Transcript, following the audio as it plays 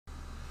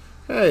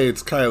Hey,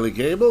 it's Kylie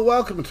Gable.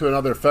 Welcome to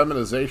another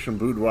Feminization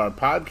Boudoir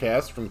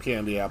podcast from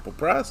Candy Apple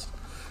Press.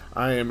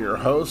 I am your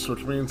host,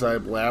 which means I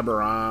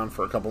blabber on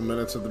for a couple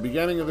minutes at the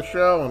beginning of the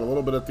show and a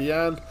little bit at the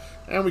end,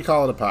 and we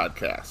call it a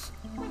podcast.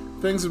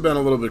 Things have been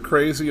a little bit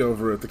crazy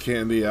over at the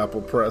Candy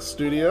Apple Press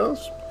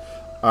studios.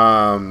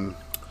 The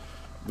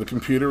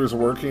computer is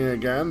working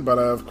again, but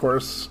of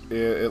course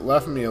it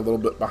left me a little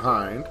bit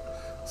behind.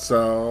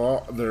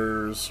 So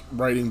there's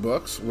writing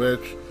books,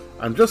 which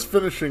I'm just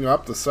finishing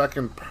up the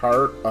second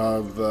part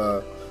of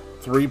the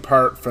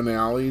 3-part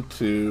finale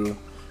to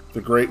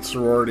the great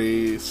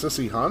sorority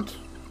Sissy Hunt,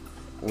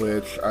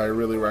 which I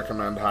really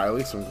recommend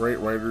highly. Some great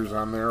writers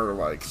on there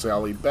like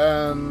Sally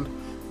Bend,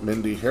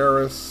 Mindy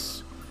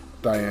Harris,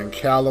 Diane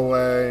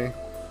Calloway,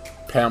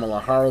 Pamela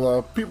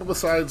Harlow, people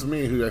besides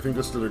me who I think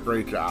just did a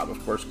great job.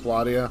 Of course,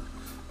 Claudia.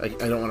 I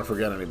don't want to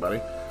forget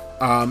anybody.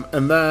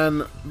 And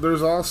then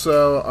there's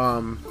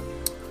also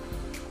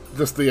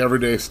just the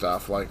everyday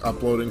stuff, like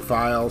uploading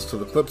files to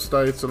the clip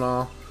sites and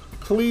all.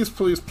 Please,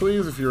 please,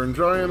 please, if you're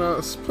enjoying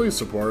us, please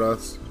support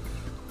us.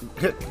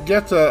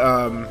 Get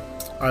to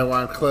I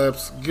Want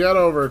Clips. Get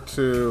over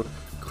to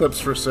Clips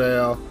for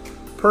Sale.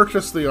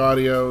 Purchase the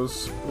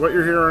audios. What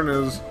you're hearing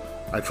is,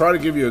 I try to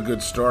give you a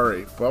good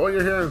story, but what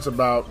you're hearing is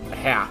about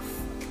half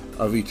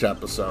of each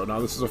episode. Now,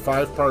 this is a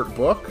 5-part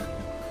book,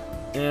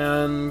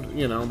 and,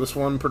 this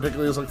one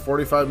particularly is like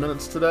 45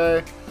 minutes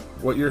today.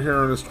 What you're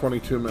hearing is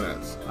 22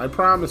 minutes. I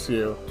promise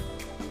you,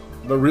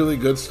 the really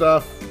good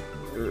stuff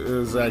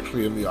is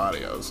actually in the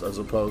audios, as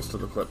opposed to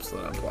the clips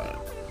that I'm playing.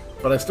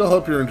 But I still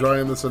hope you're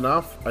enjoying this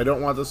enough. I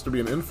don't want this to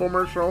be an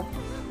infomercial.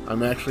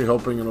 I'm actually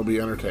hoping it'll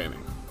be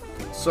entertaining.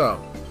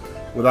 So,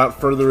 without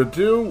further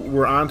ado,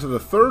 we're on to the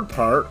 3rd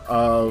part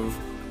of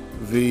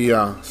the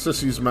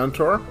Sissy's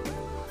Mentor.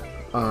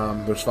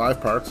 There's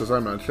 5 parts, as I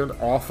mentioned.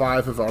 All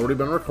 5 have already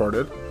been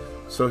recorded.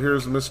 So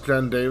here's Miss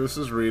Jen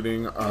Davis's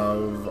reading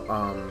of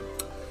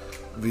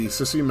the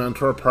Sissy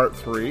Mentor Part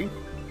 3.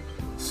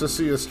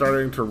 Sissy is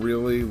starting to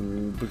really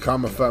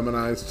become a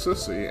feminized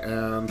sissy,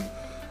 and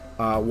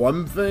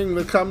one thing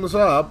that comes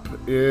up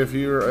if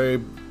you're a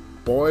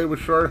boy with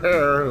short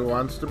hair who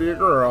wants to be a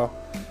girl,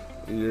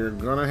 you're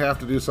gonna have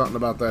to do something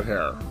about that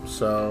hair.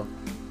 So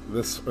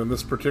in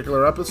this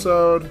particular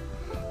episode,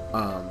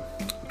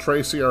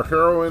 Tracy, our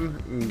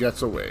heroine,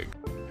 gets a wig.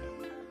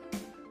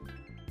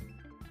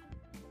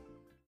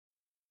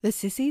 The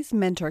Sissy's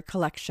Mentor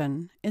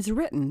Collection is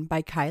written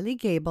by Kylie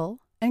Gable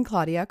and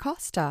Claudia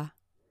Costa.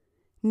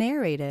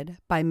 Narrated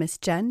by Miss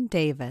Jen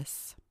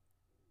Davis.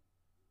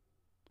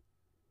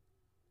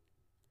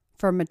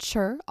 For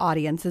mature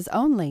audiences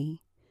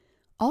only.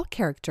 All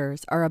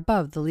characters are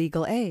above the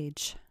legal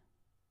age.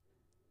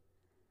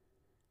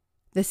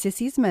 The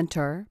Sissy's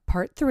Mentor,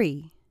 Part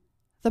 3.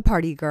 The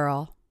Party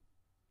Girl.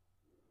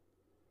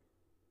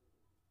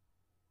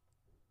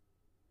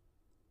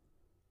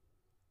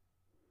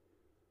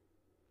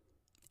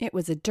 It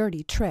was a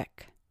dirty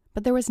trick,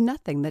 but there was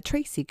nothing that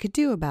Tracy could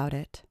do about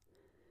it.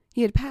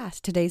 He had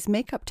passed today's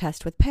makeup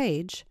test with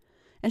Paige,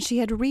 and she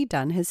had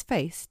redone his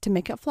face to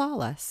make it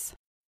flawless.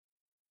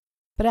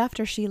 But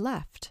after she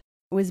left,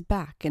 it was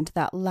back into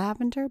that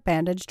lavender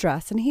bandage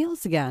dress and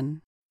heels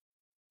again.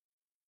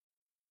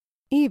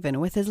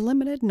 Even with his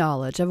limited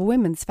knowledge of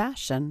women's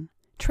fashion,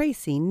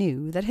 Tracy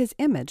knew that his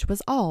image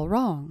was all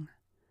wrong.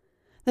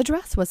 The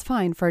dress was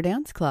fine for a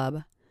dance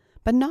club,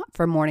 but not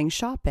for morning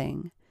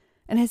shopping,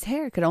 and his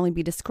hair could only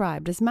be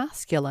described as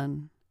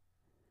masculine.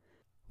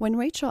 When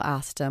Rachel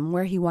asked him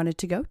where he wanted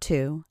to go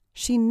to,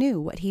 she knew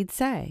what he'd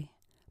say,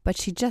 but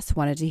she just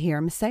wanted to hear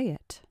him say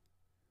it.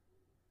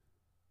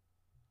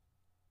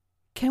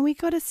 "Can we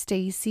go to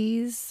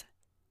Stacy's?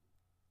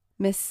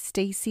 Miss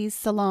Stacy's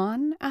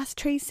salon?" asked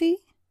Tracy.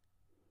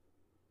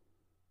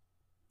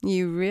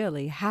 "You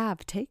really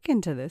have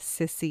taken to this,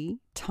 Sissy,"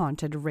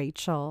 taunted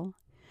Rachel.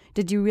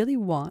 "Did you really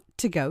want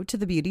to go to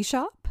the beauty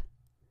shop?"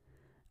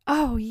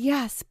 "Oh,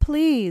 yes,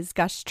 please,"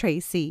 gushed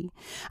Tracy.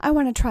 "I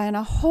want to try on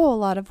a whole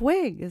lot of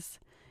wigs.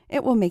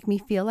 It will make me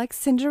feel like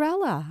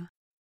Cinderella."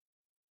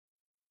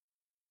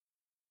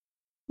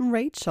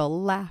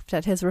 Rachel laughed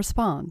at his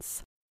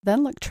response,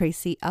 then looked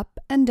Tracy up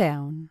and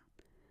down.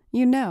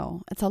 "You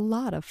know, it's a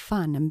lot of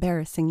fun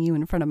embarrassing you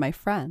in front of my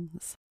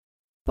friends.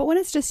 But when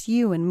it's just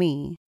you and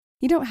me,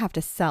 you don't have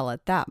to sell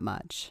it that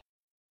much.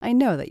 I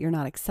know that you're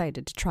not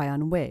excited to try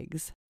on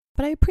wigs,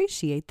 but I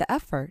appreciate the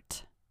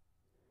effort."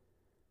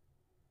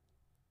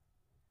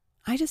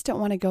 "I just don't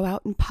want to go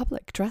out in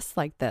public dressed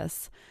like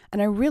this,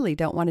 and I really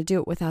don't want to do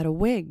it without a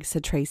wig,"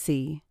 said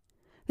Tracy.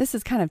 "This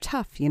is kind of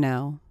tough, you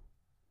know."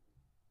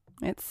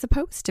 "It's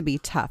supposed to be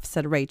tough,"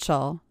 said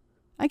Rachel.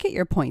 "I get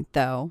your point,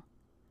 though."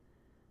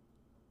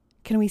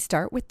 "Can we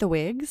start with the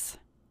wigs?"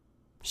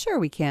 "Sure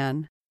we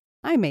can.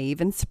 I may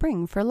even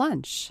spring for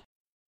lunch."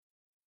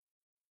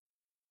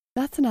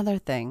 "That's another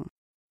thing.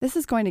 This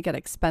is going to get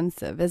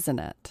expensive, isn't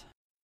it?"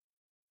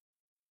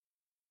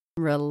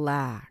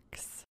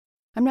 "Relax.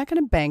 I'm not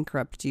going to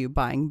bankrupt you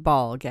buying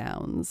ball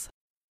gowns.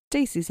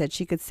 Stacy said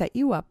she could set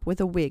you up with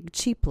a wig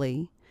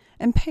cheaply,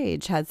 and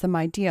Paige had some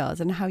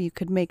ideas on how you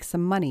could make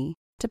some money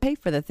to pay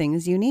for the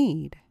things you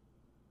need.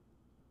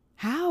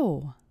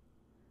 How?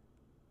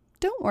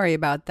 Don't worry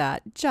about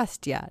that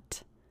just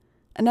yet.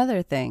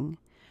 Another thing,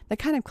 the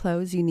kind of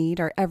clothes you need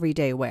are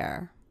everyday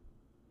wear.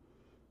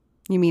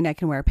 You mean I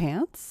can wear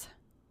pants?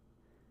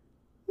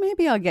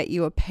 Maybe I'll get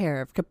you a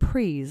pair of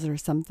capris or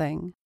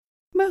something.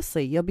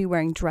 Mostly you'll be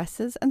wearing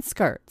dresses and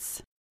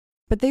skirts,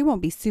 but they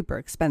won't be super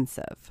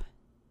expensive.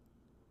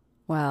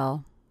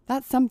 Well,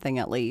 that's something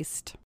at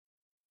least.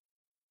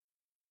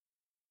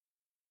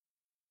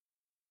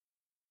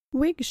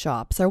 Wig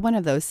shops are one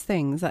of those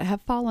things that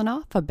have fallen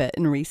off a bit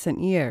in recent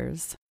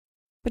years.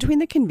 Between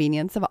the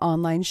convenience of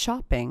online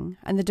shopping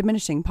and the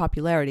diminishing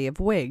popularity of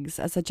wigs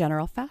as a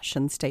general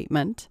fashion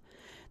statement,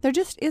 there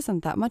just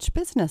isn't that much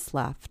business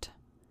left.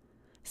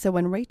 So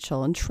when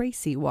Rachel and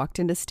Tracy walked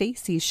into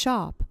Stacy's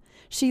shop,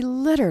 she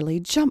literally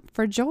jumped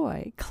for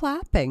joy,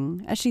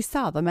 clapping as she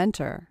saw them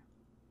enter.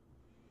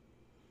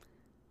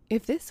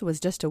 If this was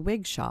just a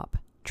wig shop,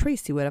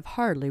 Tracy would have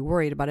hardly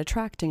worried about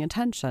attracting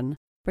attention,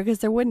 because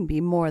there wouldn't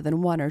be more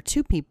than 1 or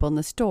 2 people in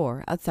the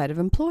store outside of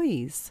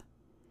employees.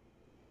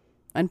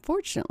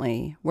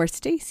 Unfortunately, where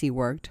Stacy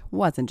worked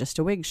wasn't just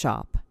a wig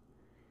shop.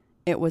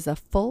 It was a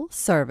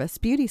full-service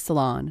beauty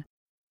salon,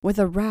 with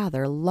a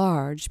rather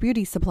large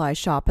beauty supply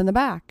shop in the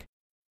back,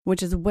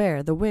 which is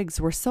where the wigs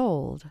were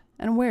sold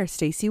and where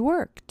Stacy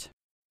worked.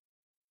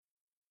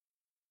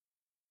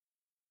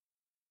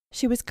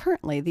 She was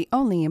currently the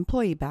only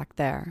employee back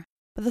there,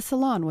 but the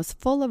salon was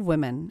full of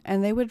women,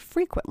 and they would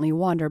frequently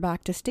wander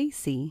back to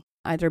Stacy,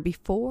 either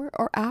before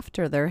or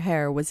after their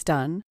hair was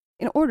done,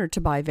 in order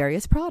to buy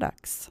various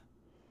products.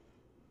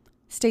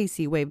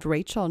 Stacy waved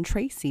Rachel and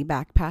Tracy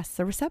back past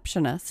the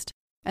receptionist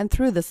and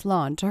through the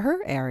salon to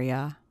her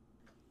area.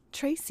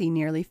 Tracy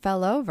nearly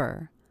fell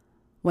over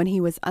when he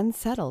was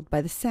unsettled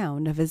by the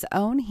sound of his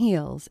own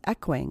heels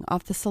echoing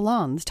off the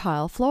salon's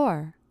tile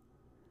floor.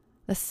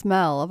 The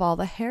smell of all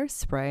the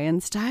hairspray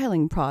and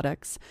styling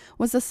products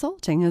was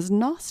assaulting his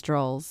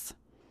nostrils.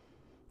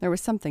 There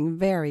was something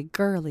very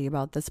girly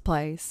about this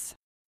place.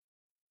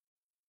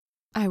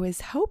 "I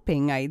was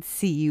hoping I'd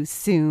see you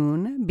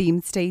soon,"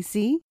 beamed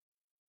Stacy.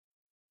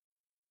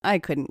 "I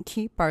couldn't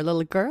keep our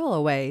little girl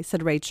away,"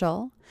 said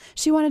Rachel.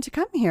 "She wanted to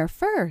come here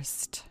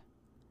first."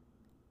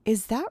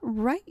 "Is that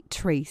right,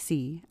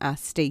 Tracy?"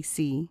 asked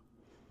Stacy.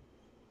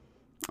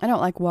 "I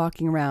don't like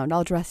walking around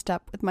all dressed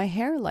up with my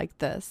hair like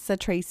this," said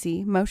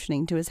Tracy,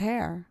 motioning to his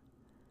hair.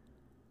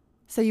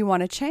 "So you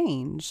want to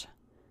change?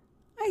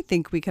 I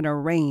think we can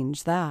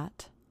arrange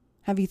that.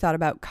 Have you thought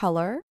about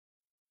color?"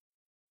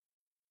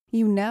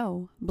 "You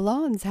know,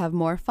 blondes have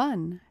more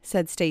fun,"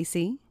 said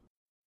Stacy.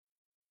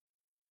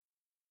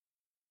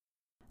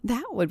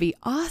 "That would be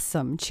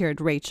awesome," cheered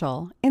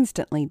Rachel,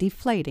 instantly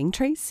deflating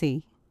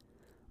Tracy.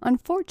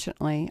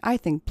 "Unfortunately, I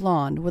think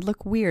blonde would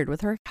look weird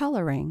with her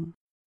coloring."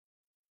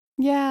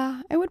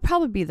 "Yeah, it would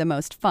probably be the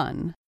most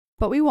fun,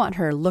 but we want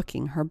her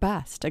looking her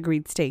best,"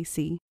 agreed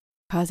Stacy,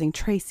 causing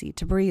Tracy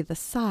to breathe a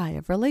sigh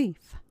of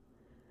relief.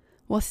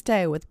 "We'll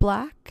stay with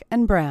black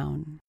and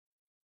brown.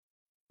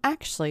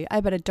 Actually, I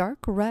bet a dark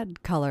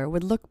red color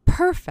would look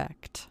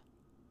perfect."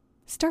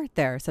 "Start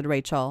there," said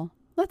Rachel.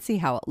 "Let's see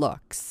how it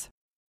looks."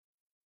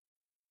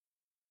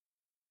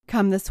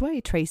 "Come this way,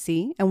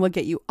 Tracy, and we'll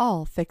get you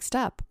all fixed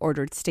up,"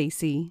 ordered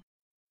Stacy.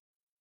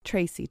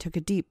 Tracy took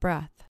a deep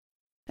breath.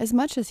 As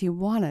much as he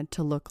wanted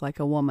to look like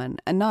a woman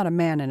and not a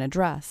man in a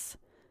dress,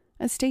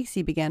 as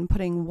Stacy began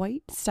putting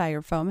white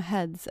styrofoam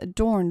heads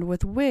adorned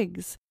with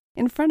wigs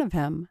in front of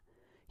him,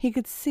 he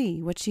could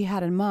see what she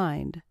had in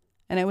mind,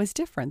 and it was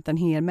different than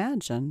he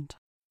imagined.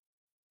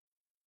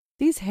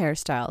 These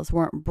hairstyles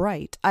weren't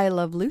bright "I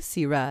Love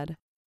Lucy" red,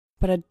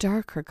 but a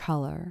darker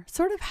color,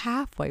 sort of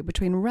halfway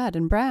between red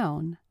and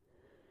brown.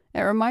 It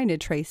reminded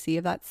Tracy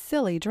of that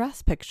silly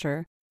dress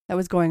picture that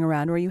was going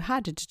around where you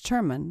had to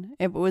determine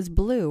if it was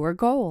blue or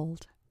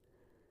gold.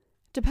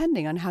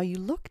 Depending on how you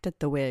looked at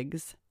the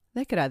wigs,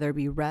 they could either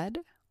be red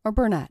or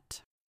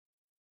brunette.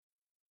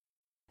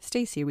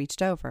 Stacy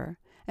reached over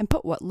and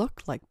put what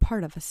looked like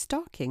part of a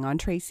stocking on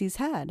Tracy's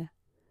head.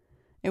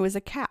 It was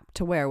a cap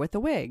to wear with the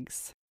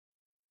wigs.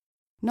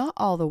 Not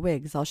all the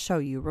wigs I'll show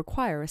you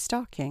require a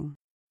stocking,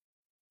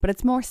 but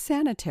it's more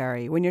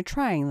sanitary when you're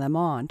trying them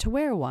on to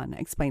wear one,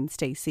 explained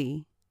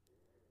Stacy.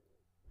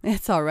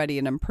 "It's already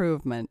an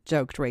improvement,"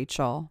 joked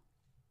Rachel.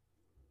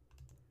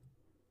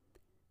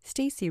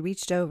 Stacy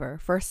reached over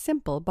for a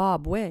simple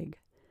bob wig.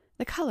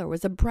 The color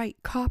was a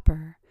bright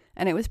copper,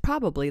 and it was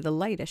probably the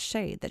lightest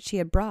shade that she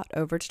had brought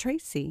over to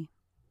Tracy.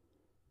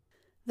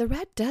 "The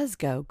red does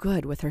go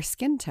good with her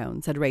skin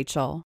tone," said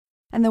Rachel,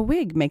 "and the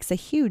wig makes a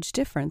huge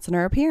difference in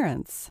her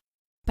appearance.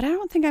 But I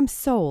don't think I'm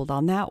sold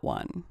on that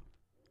one."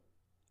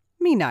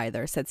 "Me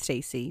neither," said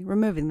Stacy,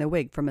 removing the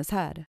wig from his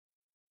head.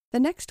 The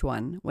next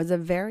one was a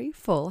very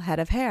full head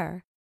of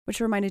hair,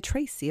 which reminded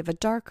Tracy of a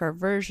darker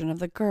version of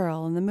the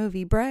girl in the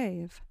movie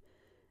Brave.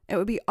 It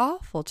would be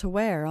awful to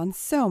wear on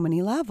so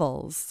many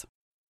levels.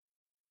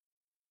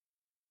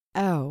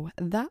 "Oh,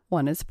 that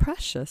one is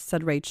precious,"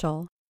 said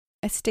Rachel,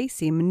 as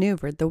Stacy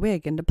maneuvered the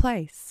wig into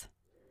place.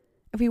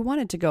 "If we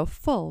wanted to go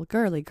full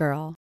girly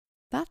girl,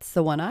 That's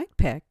the one I'd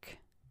pick."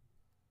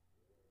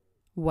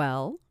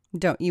 "Well,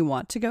 don't you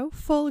want to go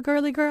full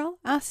girly girl?"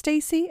 asked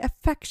Stacy,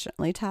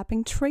 affectionately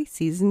tapping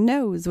Tracy's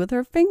nose with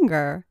her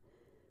finger.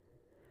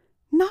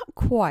 "Not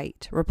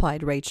quite,"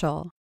 replied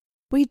Rachel.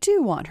 "We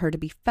do want her to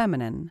be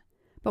feminine,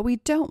 but we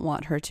don't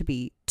want her to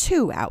be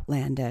too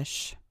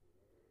outlandish."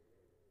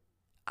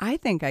 "I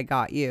think I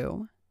got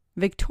you.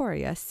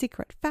 Victoria's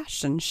Secret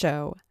Fashion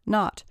Show,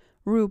 not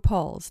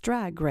RuPaul's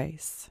Drag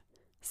Race,"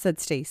 said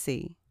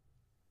Stacy.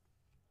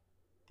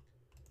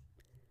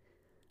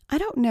 "I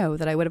don't know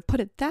that I would have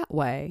put it that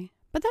way,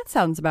 but that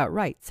sounds about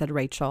right," said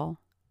Rachel.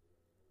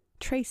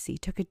 Tracy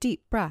took a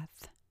deep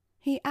breath.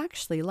 He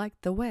actually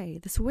liked the way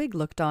this wig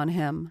looked on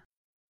him.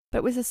 But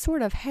it was the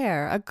sort of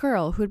hair a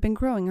girl who had been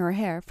growing her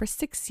hair for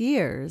 6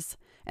 years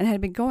and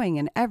had been going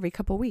in every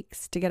couple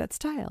weeks to get it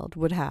styled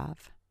would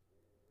have.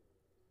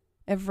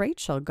 If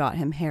Rachel got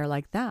him hair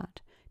like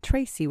that,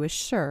 Tracy was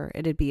sure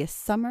it'd be a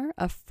summer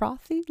of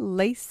frothy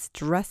lace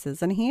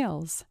dresses and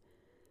heels.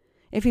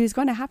 If he was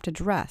going to have to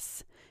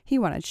dress, he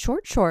wanted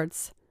short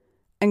shorts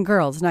and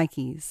girls'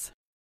 Nikes.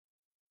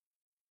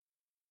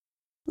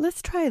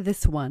 "Let's try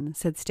this one,"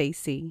 said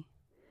Stacy.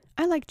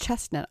 "I like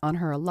chestnut on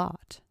her a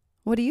lot.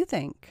 What do you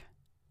think?"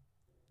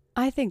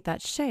 "I think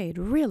that shade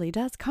really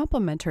does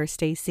compliment her,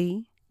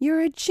 Stacy.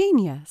 You're a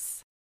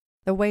genius."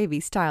 "The wavy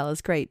style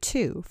is great,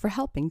 too, for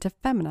helping to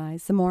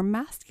feminize the more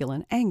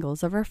masculine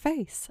angles of her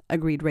face,"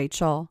 agreed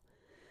Rachel.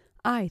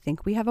 "I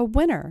think we have a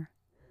winner.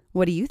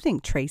 What do you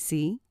think,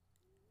 Tracy?"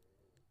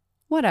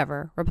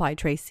 "Whatever," replied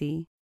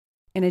Tracy,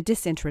 in a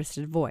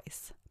disinterested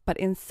voice, but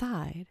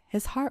inside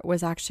his heart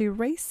was actually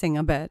racing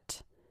a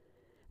bit.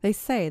 They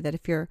say that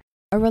if you're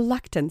a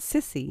reluctant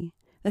sissy,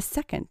 the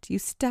second you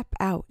step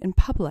out in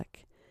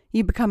public,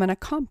 you become an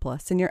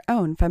accomplice in your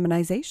own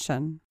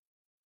feminization.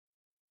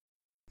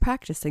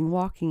 Practicing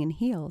walking in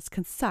heels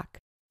can suck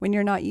when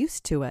you're not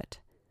used to it,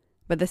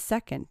 but the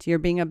second you're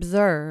being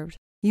observed,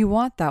 you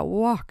want that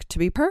walk to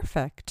be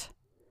perfect.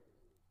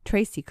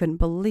 Tracy couldn't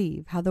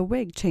believe how the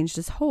wig changed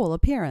his whole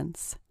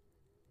appearance.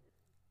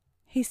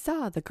 He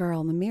saw the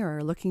girl in the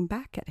mirror looking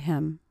back at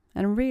him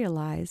and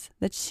realized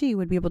that she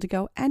would be able to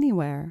go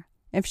anywhere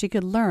if she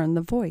could learn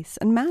the voice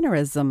and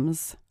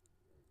mannerisms.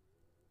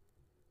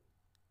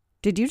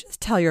 "Did you just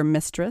tell your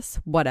mistress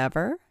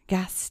whatever?"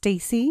 gasped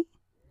Stacy.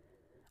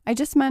 "I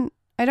just meant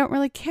I don't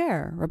really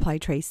care,"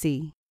 replied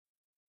Tracy.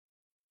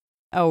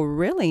 "Oh,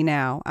 really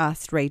now?"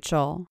 asked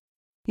Rachel.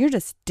 "You're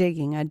just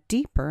digging a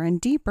deeper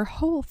and deeper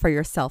hole for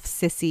yourself,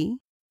 sissy.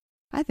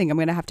 I think I'm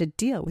going to have to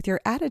deal with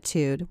your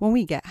attitude when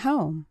we get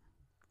home."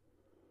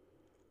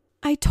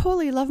 "I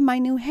totally love my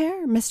new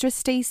hair, Mistress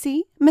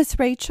Stacy, Miss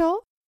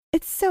Rachel.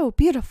 It's so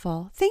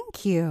beautiful,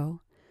 thank you,"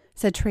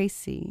 said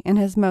Tracy in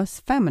his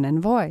most feminine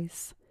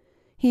voice.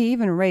 He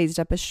even raised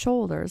up his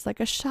shoulders like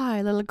a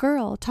shy little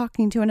girl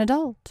talking to an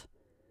adult.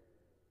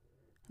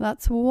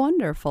 "That's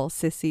wonderful,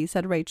 Sissy,"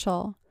 said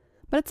Rachel,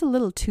 "but it's a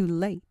little too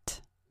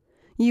late.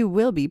 You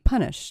will be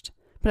punished,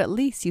 but at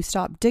least you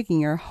stop digging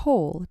your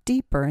hole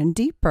deeper and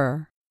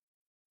deeper."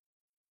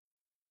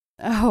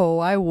 "Oh,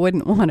 I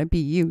wouldn't want to be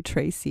you,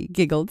 Tracy,"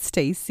 giggled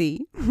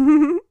Stacy.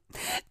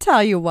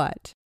 "Tell you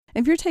what,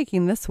 if you're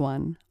taking this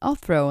one, I'll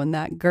throw in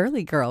that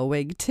girly girl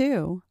wig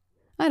too.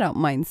 I don't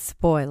mind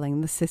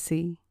spoiling the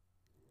sissy."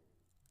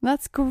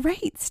 "That's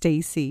great,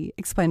 Stacy,"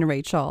 explained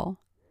Rachel.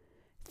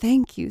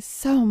 "Thank you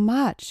so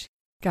much,"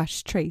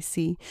 gushed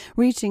Tracy,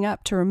 reaching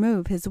up to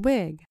remove his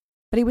wig,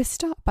 but he was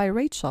stopped by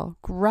Rachel,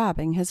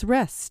 grabbing his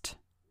wrist.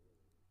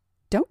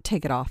 "Don't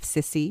take it off,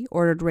 sissy,"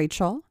 ordered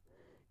Rachel.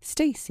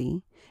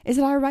 "Stacy, is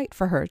it all right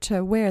for her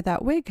to wear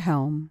that wig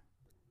home?"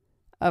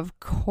 "Of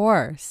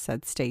course,"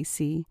 said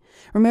Stacy,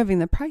 removing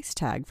the price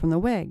tag from the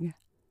wig.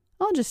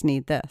 "I'll just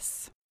need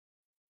this."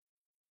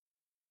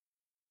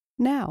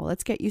 "Now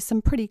let's get you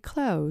some pretty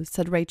clothes,"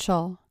 said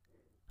Rachel.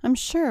 "I'm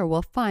sure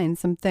we'll find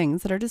some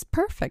things that are just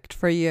perfect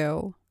for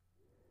you."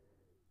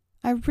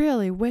 "I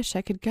really wish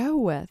I could go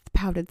with,"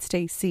 pouted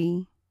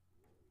Stacy.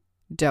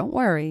 "Don't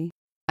worry.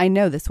 I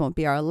know this won't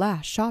be our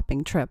last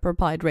shopping trip,"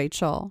 replied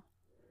Rachel.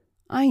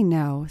 "I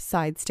know,"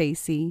 sighed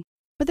Stacy,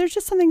 "but there's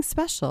just something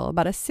special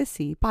about a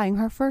sissy buying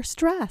her first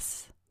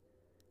dress."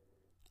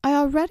 "I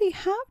already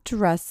have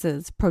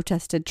dresses,"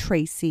 protested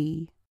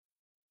Tracy.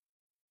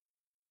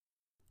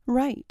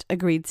 "Right,"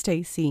 agreed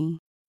Stacy.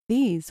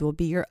 "These will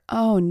be your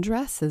own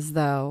dresses,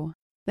 though.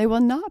 They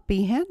will not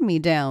be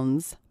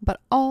hand-me-downs,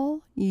 but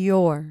all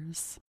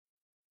yours."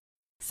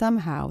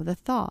 Somehow the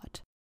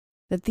thought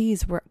that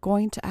these were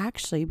going to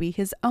actually be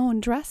his own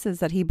dresses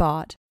that he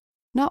bought,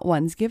 not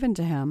ones given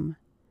to him,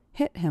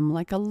 hit him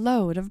like a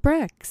load of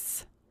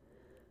bricks.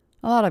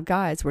 A lot of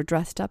guys were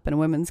dressed up in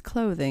women's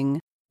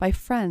clothing by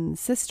friends,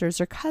 sisters,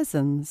 or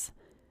cousins.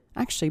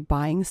 Actually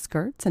buying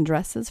skirts and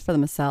dresses for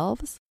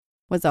themselves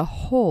was a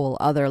whole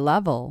other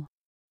level.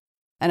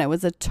 And it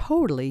was a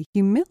totally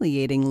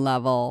humiliating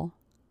level.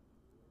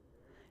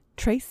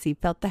 Tracy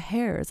felt the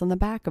hairs on the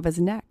back of his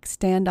neck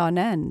stand on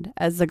end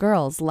as the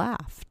girls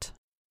laughed.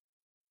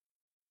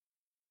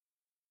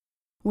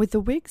 With the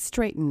wig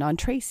straightened on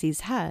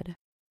Tracy's head,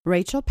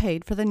 Rachel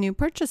paid for the new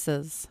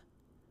purchases.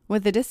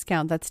 With the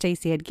discount that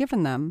Stacy had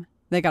given them,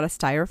 they got a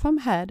styrofoam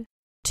head,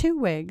 2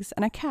 wigs,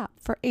 and a cap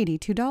for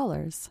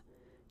 $82.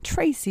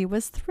 Tracy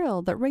was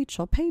thrilled that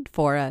Rachel paid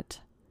for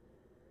it.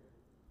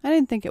 "I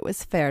didn't think it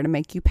was fair to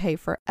make you pay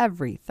for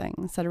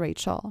everything," said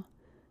Rachel.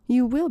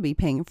 "You will be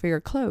paying for your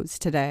clothes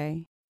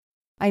today.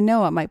 I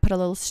know it might put a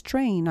little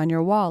strain on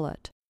your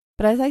wallet,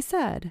 but as I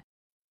said,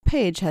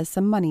 Paige has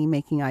some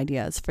money-making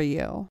ideas for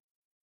you."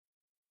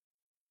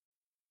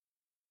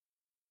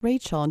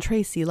 Rachel and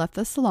Tracy left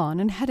the salon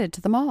and headed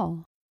to the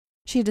mall.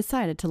 She had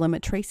decided to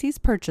limit Tracy's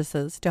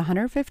purchases to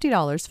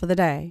 $150 for the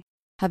day,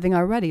 having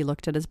already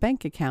looked at his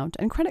bank account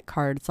and credit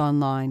cards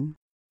online.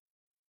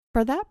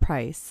 For that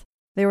price,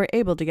 they were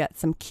able to get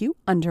some cute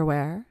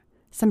underwear,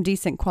 some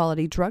decent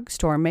quality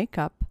drugstore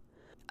makeup,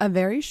 a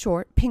very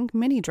short pink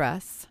mini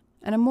dress,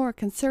 and a more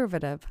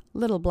conservative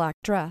little black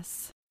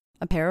dress,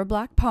 a pair of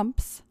black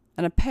pumps,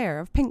 and a pair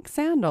of pink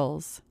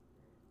sandals.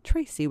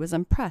 Tracy was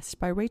impressed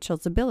by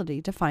Rachel's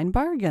ability to find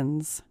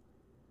bargains.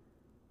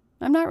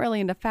 "I'm not really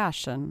into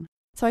fashion,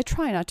 so I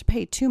try not to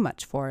pay too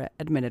much for it,"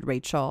 admitted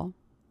Rachel.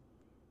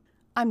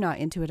 "I'm not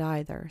into it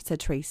either," said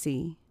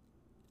Tracy.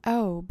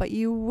 "Oh, but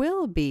you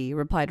will be,"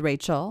 replied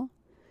Rachel.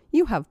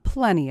 "You have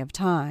plenty of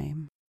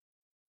time."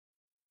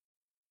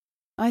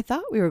 "I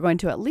thought we were going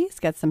to at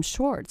least get some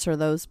shorts or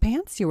those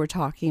pants you were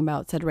talking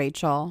about," said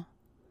Rachel.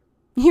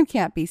 "You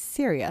can't be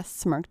serious,"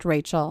 smirked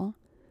Rachel.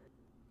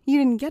 "You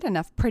didn't get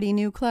enough pretty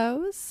new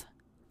clothes?"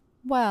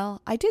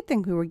 "Well, I did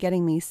think we were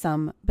getting me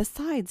some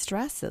besides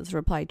dresses,"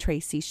 replied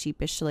Tracy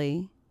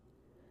sheepishly.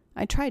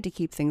 "I tried to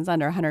keep things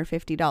under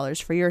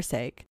 $150 for your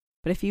sake,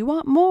 but if you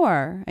want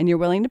more and you're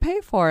willing to pay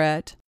for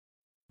it,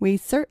 we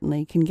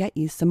certainly can get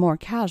you some more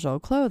casual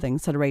clothing,"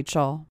 said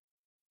Rachel.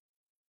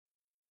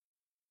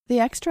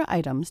 The extra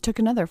items took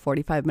another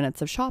 45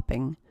 minutes of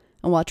shopping,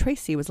 and while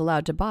Tracy was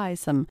allowed to buy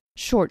some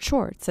short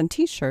shorts and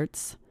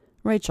T-shirts,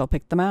 Rachel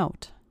picked them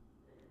out.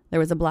 There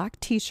was a black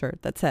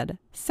T-shirt that said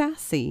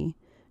 "Sassy"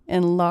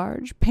 in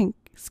large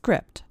pink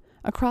script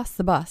across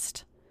the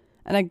bust,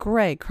 and a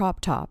gray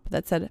crop top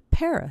that said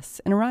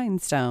 "Paris" in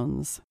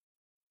rhinestones.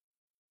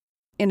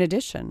 In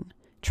addition,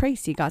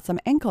 Tracy got some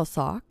ankle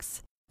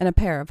socks and a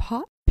pair of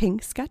hot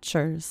pink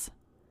Skechers.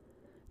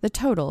 The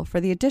total for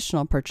the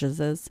additional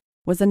purchases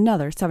was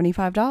another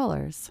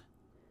 $75.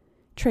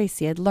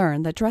 Tracy had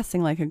learned that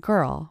dressing like a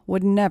girl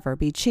would never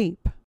be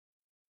cheap.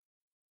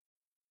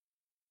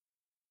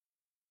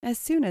 As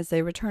soon as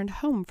they returned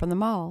home from the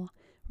mall,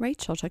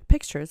 Rachel took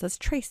pictures as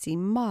Tracy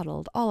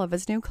modeled all of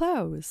his new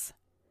clothes.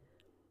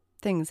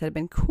 Things had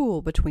been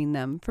cool between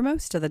them for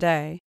most of the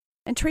day,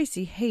 and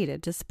Tracy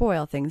hated to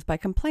spoil things by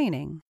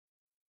complaining.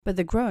 But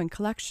the growing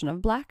collection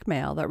of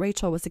blackmail that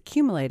Rachel was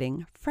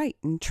accumulating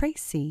frightened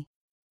Tracy.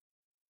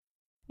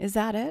 "Is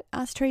that it?"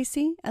 asked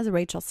Tracy, as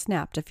Rachel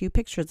snapped a few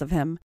pictures of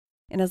him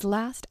in his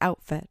last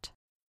outfit,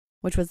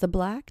 which was the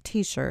black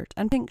T-shirt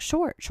and pink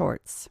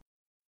shorts.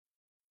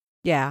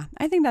 "Yeah,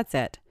 I think that's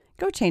it.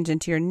 Go change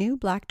into your new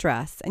black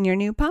dress and your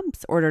new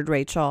pumps," ordered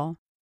Rachel.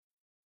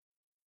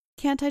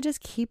 "Can't I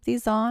just keep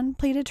these on?"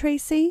 pleaded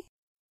Tracy.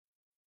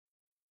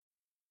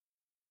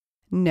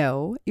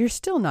 "No, you're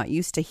still not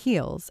used to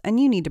heels, and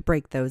you need to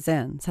break those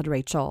in," said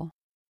Rachel.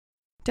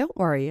 "Don't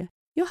worry,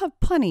 you'll have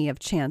plenty of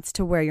chance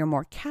to wear your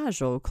more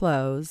casual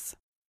clothes."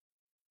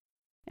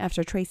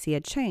 After Tracy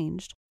had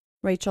changed,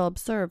 Rachel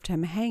observed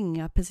him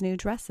hanging up his new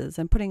dresses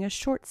and putting his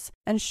shorts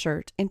and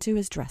shirt into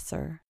his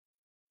dresser.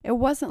 It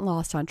wasn't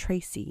lost on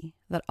Tracy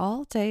that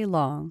all day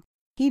long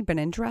he'd been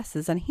in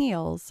dresses and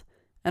heels,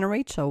 and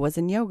Rachel was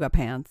in yoga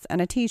pants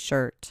and a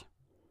T-shirt.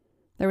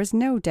 There was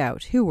no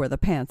doubt who wore the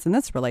pants in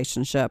this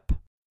relationship.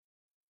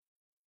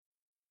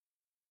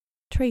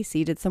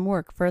 Tracy did some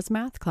work for his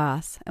math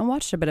class and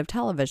watched a bit of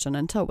television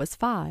until it was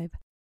 5,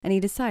 and he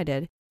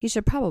decided he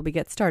should probably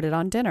get started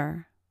on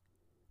dinner.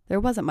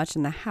 There wasn't much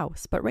in the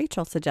house, but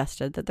Rachel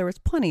suggested that there was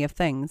plenty of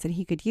things that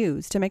he could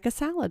use to make a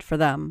salad for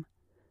them.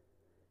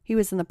 He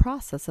was in the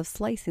process of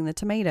slicing the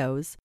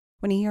tomatoes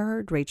when he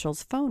heard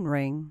Rachel's phone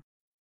ring.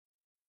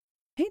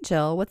 "Hey,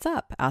 Jill, what's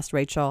up?" asked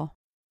Rachel.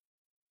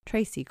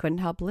 Tracy couldn't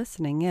help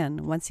listening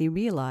in once he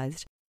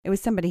realized it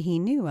was somebody he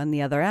knew on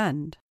the other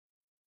end.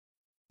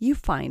 "You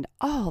find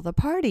all the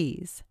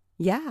parties."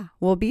 "Yeah,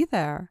 we'll be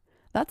there.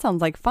 That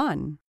sounds like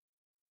fun."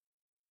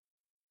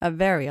 A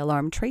very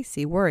alarmed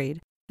Tracy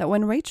worried that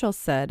when Rachel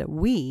said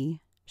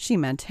 "we," she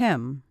meant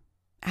him.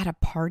 At a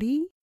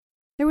party?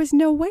 There was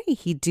no way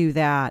he'd do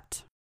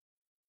that.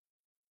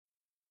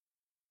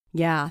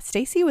 "Yeah,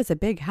 Stacy was a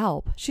big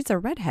help. She's a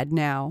redhead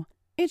now.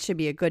 It should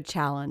be a good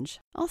challenge.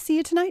 I'll see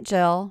you tonight,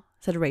 Jill,"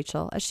 said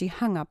Rachel as she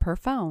hung up her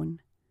phone.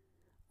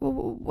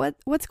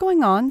 What's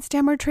going on?"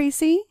 stammered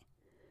Tracy.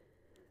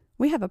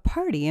 "We have a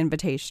party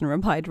invitation,"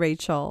 replied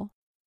Rachel.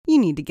 "You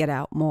need to get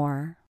out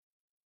more."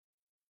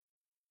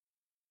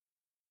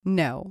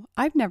 "No,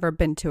 I've never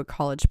been to a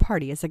college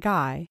party as a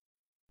guy.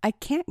 I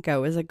can't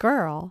go as a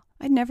girl.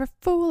 I'd never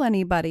fool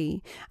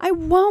anybody." "I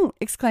won't!"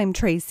 exclaimed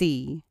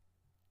Tracy.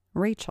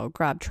 Rachel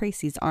grabbed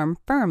Tracy's arm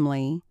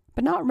firmly,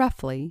 but not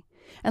roughly,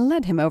 and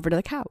led him over to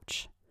the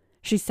couch.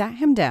 She sat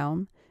him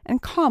down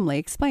and calmly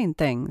explained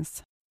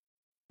things.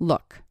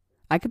 Look,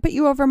 I could put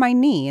you over my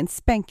knee and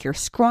spank your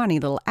scrawny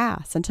little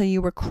ass until you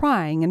were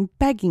crying and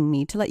begging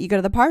me to let you go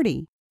to the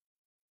party.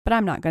 But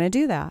I'm not going to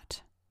do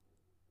that."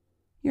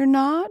 "You're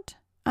not?"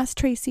 asked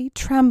Tracy,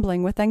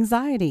 trembling with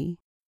anxiety.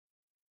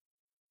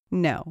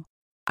 "No,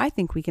 I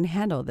think we can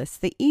handle this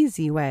the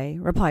easy way,"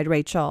 replied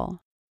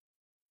Rachel.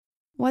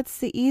 "What's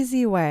the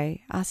easy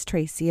way?" asked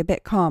Tracy, a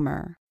bit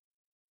calmer.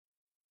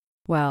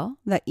 "Well,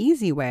 the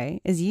easy way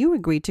is you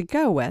agree to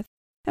go with,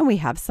 and we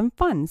have some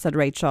fun," said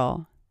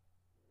Rachel.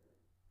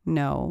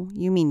 "No,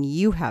 you mean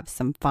you have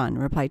some fun,"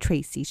 replied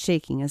Tracy,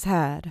 shaking his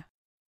head.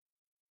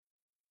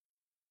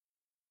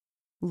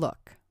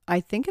 "Look, I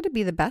think it'd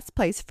be the best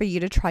place for you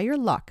to try your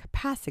luck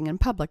passing in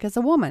public as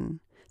a woman,"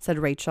 said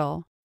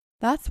Rachel.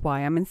 "That's why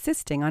I'm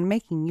insisting on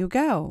making you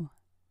go."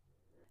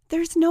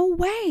 "There's no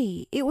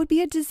way. It would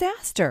be a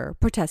disaster,"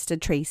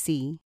 protested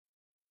Tracy.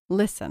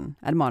 "Listen,"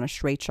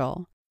 admonished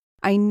Rachel.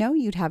 "I know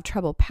you'd have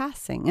trouble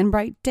passing in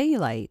bright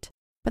daylight,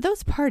 but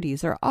those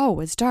parties are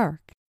always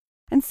dark.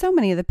 And so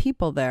many of the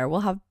people there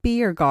will have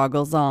beer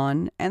goggles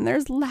on, and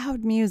there's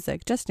loud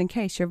music just in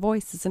case your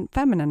voice isn't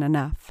feminine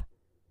enough."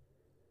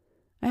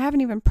 "I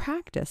haven't even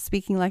practiced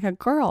speaking like a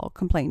girl,"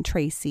 complained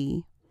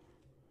Tracy.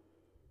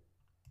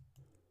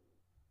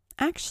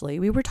 "Actually,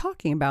 we were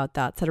talking about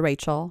that," said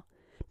Rachel.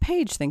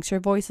 "Paige thinks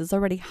your voice is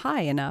already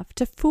high enough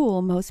to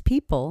fool most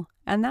people,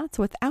 and that's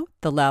without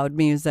the loud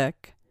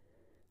music."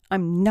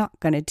 "I'm not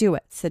going to do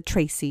it," said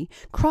Tracy,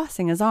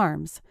 crossing his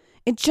arms.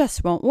 "It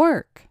just won't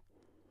work."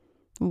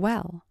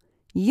 "Well,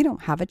 you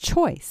don't have a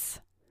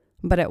choice."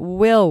 "But it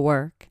will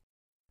work.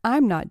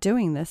 I'm not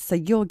doing this so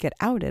you'll get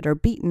outed or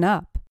beaten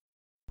up.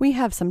 We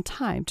have some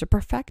time to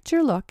perfect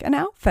your look and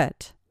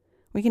outfit.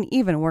 We can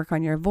even work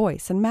on your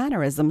voice and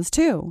mannerisms,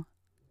 too."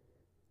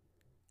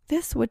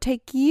 "This would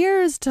take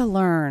years to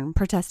learn,"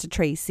 protested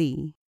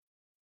Tracy.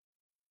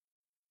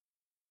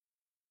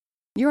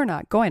 "You're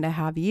not going to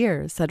have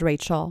years," said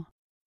Rachel.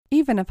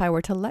 "Even if I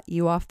were to let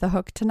you off the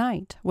hook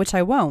tonight, which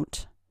I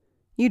won't,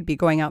 you'd be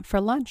going out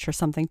for lunch or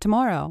something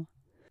tomorrow.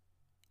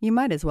 You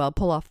might as well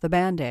pull off the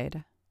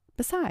Band-Aid.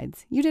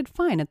 Besides, you did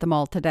fine at the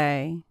mall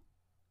today."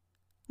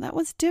 "That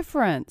was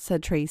different,"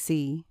 said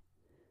Tracy.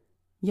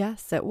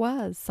 "Yes, it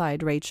was,"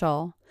 sighed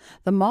Rachel.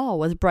 "The mall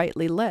was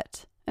brightly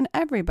lit, and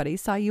everybody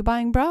saw you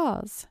buying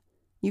bras.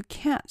 You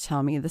can't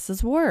tell me this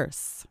is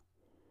worse."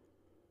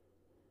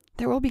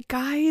 "There will be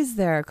guys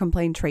there,"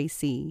 complained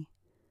Tracy.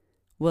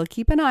 "We'll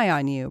keep an eye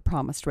on you,"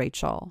 promised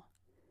Rachel.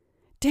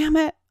 "Damn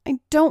it, I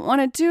don't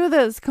want to do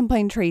this,"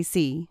 complained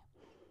Tracy.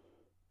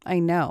 "I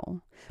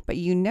know, but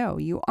you know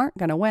you aren't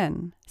going to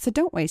win, so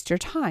don't waste your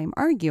time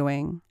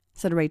arguing,"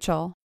 said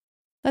Rachel.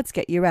 "Let's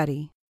get you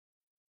ready."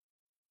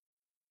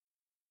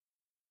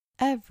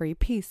 Every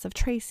piece of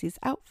Tracy's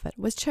outfit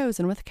was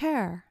chosen with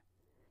care.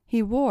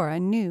 He wore a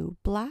new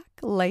black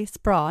lace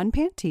bra and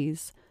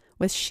panties,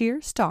 with sheer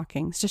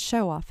stockings to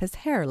show off his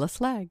hairless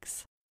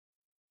legs.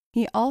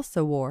 He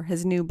also wore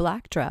his new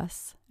black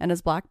dress and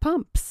his black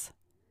pumps.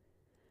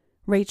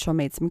 Rachel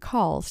made some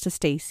calls to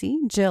Stacy,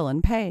 Jill,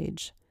 and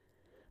Paige.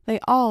 They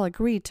all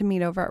agreed to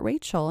meet over at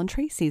Rachel and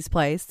Tracy's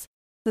place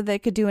so they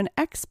could do an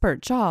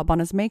expert job on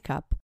his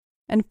makeup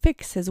and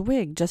fix his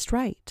wig just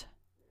right.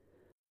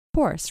 Of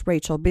course,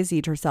 Rachel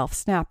busied herself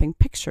snapping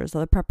pictures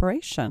of the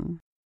preparation.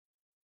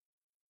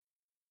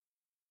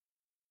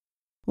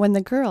 When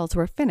the girls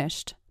were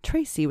finished,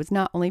 Tracy was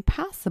not only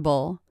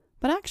passable,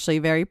 but actually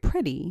very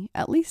pretty,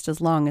 at least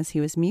as long as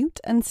he was mute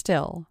and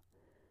still.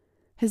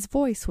 His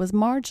voice was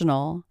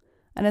marginal,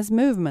 and his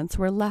movements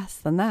were less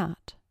than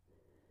that.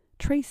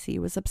 Tracy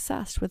was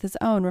obsessed with his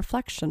own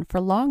reflection for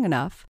long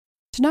enough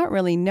to not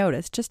really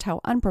notice just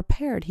how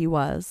unprepared he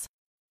was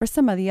for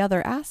some of the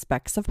other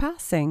aspects of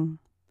passing.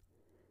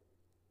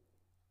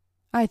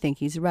 "I think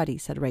he's ready,"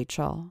 said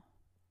Rachel.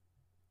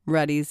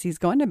 "Ready as he's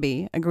going to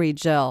be," agreed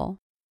Jill.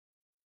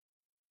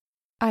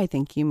 "I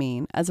think you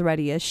mean as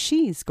ready as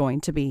she's going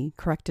to be,"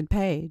 corrected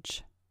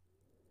Paige.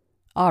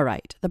 "All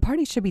right, the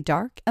party should be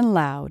dark and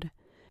loud.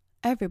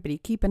 Everybody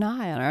keep an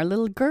eye on our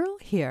little girl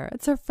here.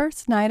 It's her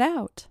first night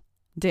out.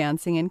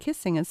 Dancing and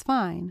kissing is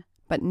fine,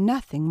 but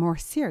nothing more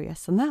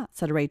serious than that,"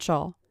 said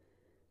Rachel.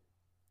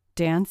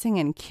 "Dancing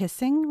and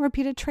kissing?"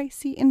 repeated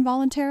Tracy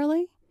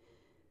involuntarily.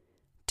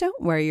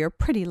 "Don't worry your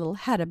pretty little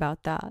head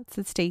about that,"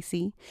 said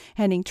Stacy,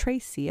 handing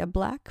Tracy a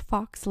black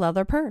fox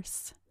leather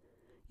purse.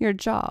 "Your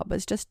job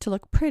is just to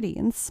look pretty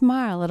and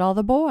smile at all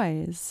the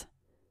boys."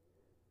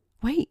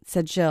 "Wait,"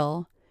 said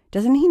Jill.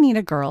 "Doesn't he need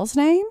a girl's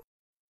name?"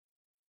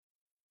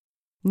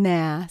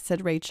 "Nah,"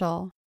 said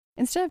Rachel.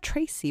 "Instead of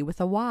Tracy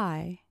with a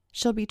Y,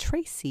 she'll be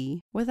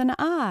Tracy with an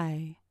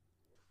I."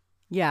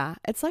 "Yeah,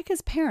 it's like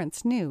his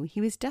parents knew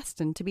he was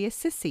destined to be a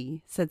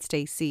sissy," said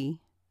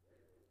Stacy.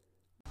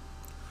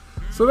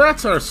 So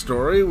that's our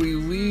story. We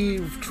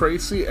leave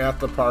Tracy at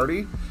the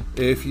party.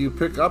 If you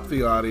pick up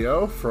the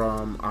audio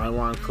from I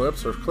Want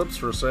Clips or Clips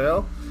for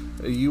Sale,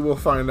 you will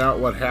find out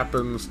what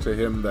happens to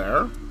him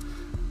there.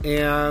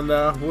 And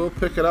we'll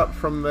pick it up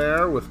from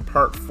there with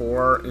part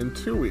 4 in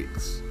 2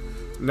 weeks.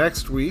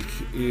 Next week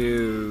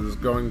is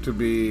going to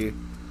be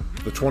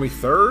the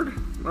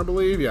 23rd, I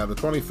believe. Yeah, the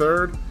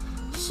 23rd.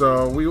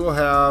 So we will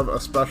have a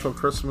special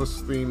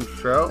Christmas-themed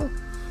show.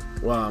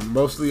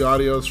 Most of the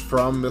audio is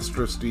from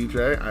Mistress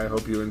DJ. I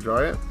hope you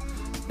enjoy it.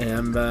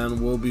 And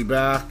then we'll be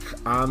back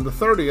on the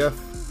 30th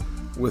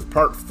with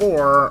part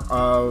 4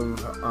 of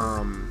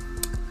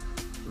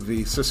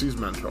the Sissy's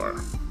Mentor.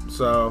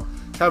 So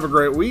have a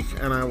great week,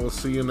 and I will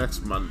see you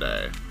next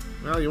Monday.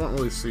 Well, you won't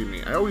really see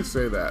me. I always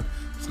say that.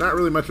 It's not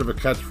really much of a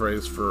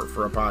catchphrase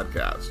for a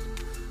podcast.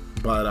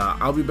 But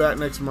I'll be back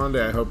next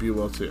Monday. I hope you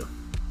will too.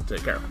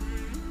 Take care.